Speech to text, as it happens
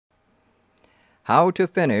How to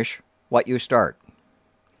finish what you start.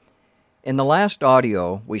 In the last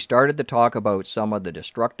audio, we started to talk about some of the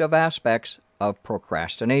destructive aspects of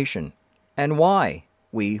procrastination and why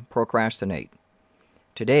we procrastinate.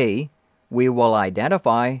 Today, we will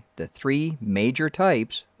identify the three major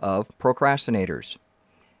types of procrastinators.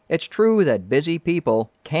 It's true that busy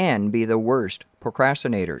people can be the worst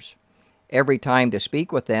procrastinators. Every time to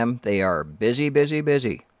speak with them, they are busy, busy,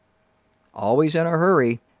 busy. Always in a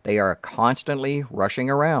hurry, they are constantly rushing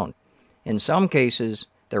around. In some cases,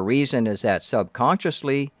 the reason is that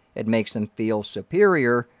subconsciously it makes them feel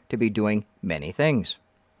superior to be doing many things.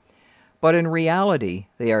 But in reality,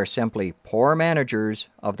 they are simply poor managers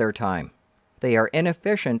of their time. They are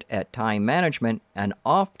inefficient at time management and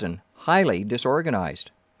often highly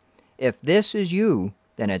disorganized. If this is you,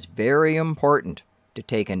 then it's very important to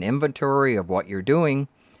take an inventory of what you're doing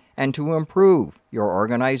and to improve your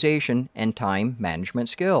organization and time management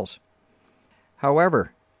skills.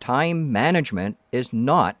 However, time management is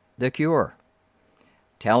not the cure.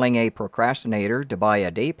 Telling a procrastinator to buy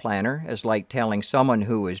a day planner is like telling someone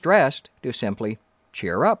who is dressed to simply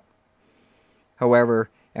cheer up. However,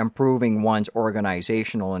 improving one's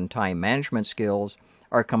organizational and time management skills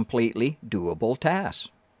are completely doable tasks.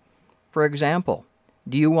 For example,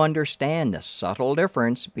 do you understand the subtle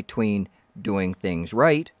difference between doing things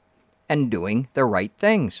right and doing the right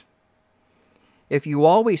things? If you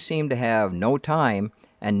always seem to have no time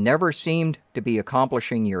and never seemed to be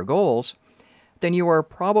accomplishing your goals, then you are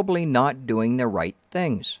probably not doing the right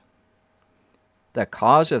things. The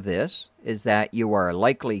cause of this is that you are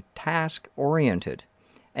likely task-oriented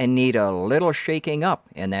and need a little shaking up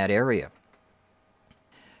in that area.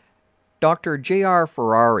 Dr. J.R.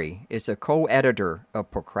 Ferrari is the co-editor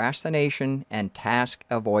of Procrastination and Task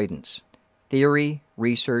Avoidance, Theory,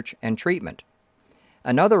 Research, and Treatment.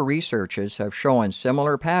 And other researches have shown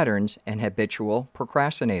similar patterns in habitual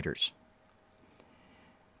procrastinators.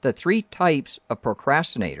 The three types of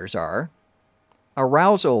procrastinators are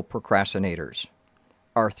arousal procrastinators,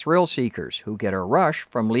 are thrill seekers who get a rush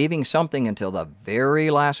from leaving something until the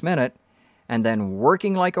very last minute and then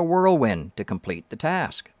working like a whirlwind to complete the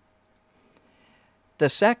task. The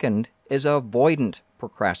second is avoidant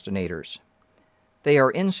procrastinators. They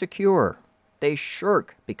are insecure. They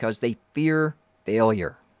shirk because they fear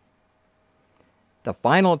failure. The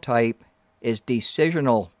final type is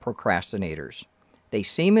decisional procrastinators. They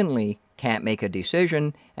seemingly can't make a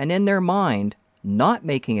decision, and in their mind, not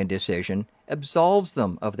making a decision absolves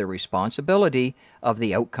them of the responsibility of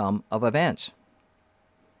the outcome of events.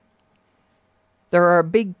 There are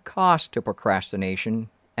big costs to procrastination,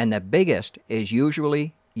 and the biggest is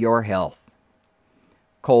usually your health.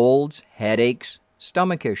 Colds, headaches,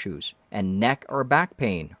 stomach issues, and neck or back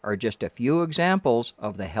pain are just a few examples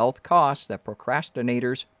of the health costs that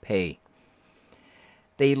procrastinators pay.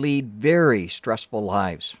 They lead very stressful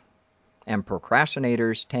lives, and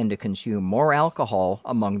procrastinators tend to consume more alcohol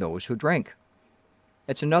among those who drink.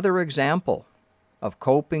 It's another example of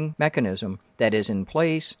coping mechanism that is in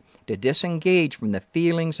place to disengage from the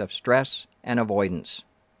feelings of stress and avoidance.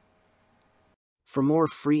 For more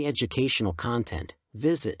free educational content,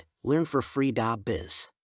 visit learnforfree.biz.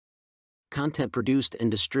 Content produced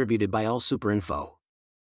and distributed by AllSuperInfo.